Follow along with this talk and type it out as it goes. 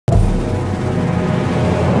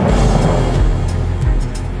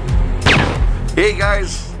Hey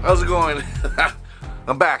guys, how's it going?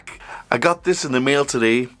 I'm back. I got this in the mail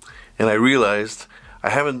today and I realized I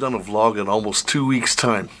haven't done a vlog in almost 2 weeks'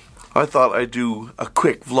 time. I thought I'd do a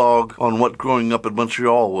quick vlog on what growing up in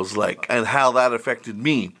Montreal was like and how that affected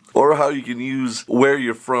me, or how you can use where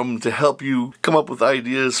you're from to help you come up with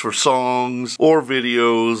ideas for songs or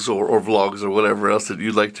videos or vlogs or whatever else that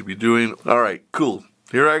you'd like to be doing. Alright, cool.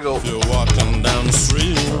 Here I go. You're walking down the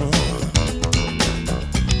street,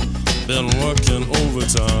 been working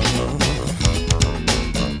overtime.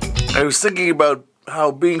 I was thinking about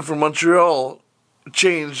how being from Montreal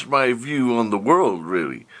changed my view on the world,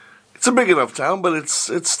 really. It's a big enough town, but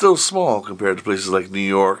it's still small compared to places like New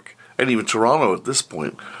York and even Toronto at this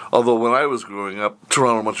point. Although when I was growing up,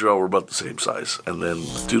 Toronto and Montreal were about the same size. And then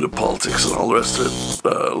due to politics and all the rest of it,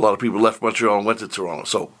 a lot of people left Montreal and went to Toronto.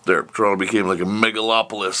 So there, Toronto became like a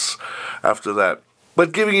megalopolis after that.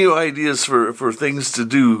 But giving you ideas for things to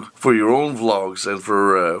do for your own vlogs and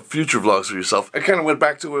for future vlogs for yourself, I kind of went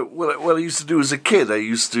back to what I used to do as a kid. I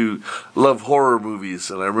used to love horror movies,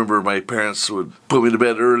 and I remember my parents would put me to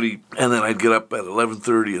bed early, and then I'd get up at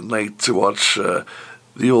 11:30 at night to watch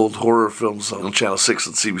the old horror films on Channel 6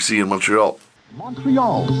 at CBC in Montreal.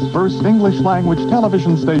 Montreal's first English-language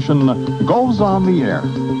television station goes on the air.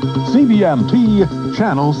 CBMT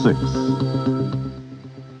Channel 6.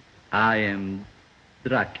 I am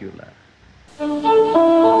Dracula. This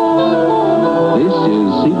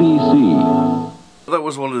is CBC. That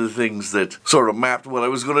was one of the things that sort of mapped what I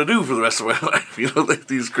was going to do for the rest of my life. You know, like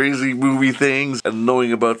these crazy movie things and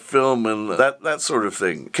knowing about film and that sort of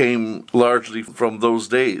thing came largely from those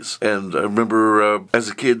days. And I remember as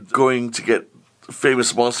a kid going to get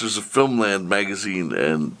Famous Monsters of Filmland magazine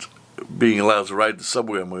and being allowed to ride the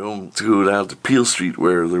subway on my own to go down to Peel Street,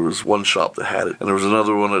 where there was one shop that had it, and there was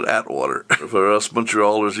another one at Atwater. For us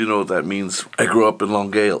Montrealers, you know what that means. I grew up in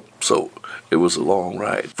Longueuil, so it was a long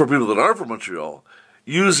ride. For people that aren't from Montreal,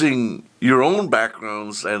 using your own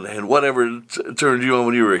backgrounds and whatever turned you on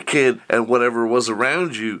when you were a kid and whatever was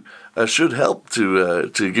around you should help to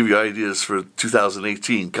give you ideas for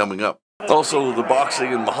 2018 coming up. Also, the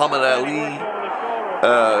boxing and Muhammad Ali,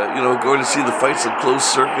 you know, going to see the fights on closed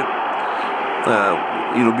circuit.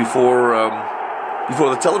 You know, before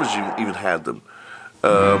the television even had them.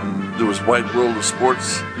 There was Wide World of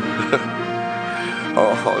Sports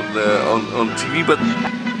on TV, but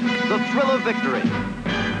the thrill of victory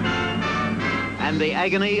and the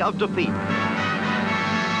agony of defeat.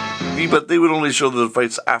 But they would only show the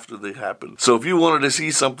fights after they happened. So if you wanted to see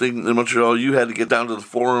something in Montreal, you had to get down to the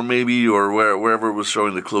Forum maybe, or wherever it was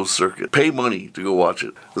showing the closed circuit. Pay money to go watch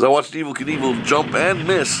it. Because I watched Evel Knievel jump and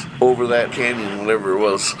miss over that canyon, whatever it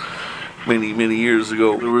was, many, many years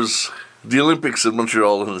ago. There was the Olympics in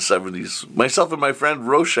Montreal in the 70's. Myself and my friend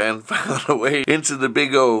Roshan found a way into the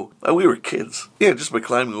Big O. And we were kids. Yeah, just by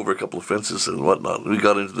climbing over a couple of fences and whatnot. We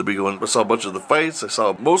got into the Big O and I saw a bunch of the fights. I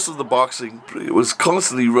saw most of the boxing. It was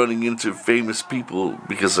constantly running into famous people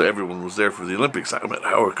because everyone was there for the Olympics. I met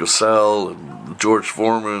Howard Cosell and George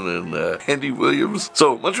Foreman and Andy Williams.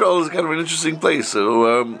 So Montreal is kind of an interesting place.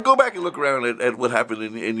 So go back and look around at what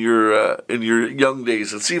happened in your young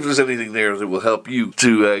days and see if there's anything there that will help you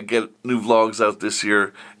to get new vlogs out this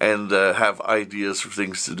year and have ideas for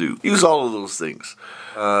things to do. Use all of those things.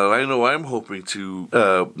 I know I'm hoping to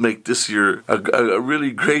make this year a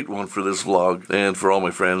really great one for this vlog and for all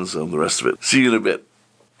my friends and the rest of it. See you in a bit.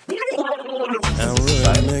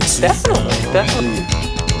 Definitely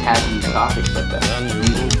have these topics like that.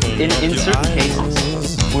 In certain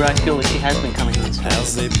cases where I feel like she has been coming to this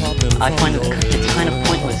point, I find it's kind of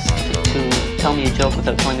pointless to tell me a joke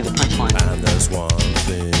without telling me the punchline. And there's one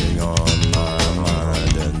thing on my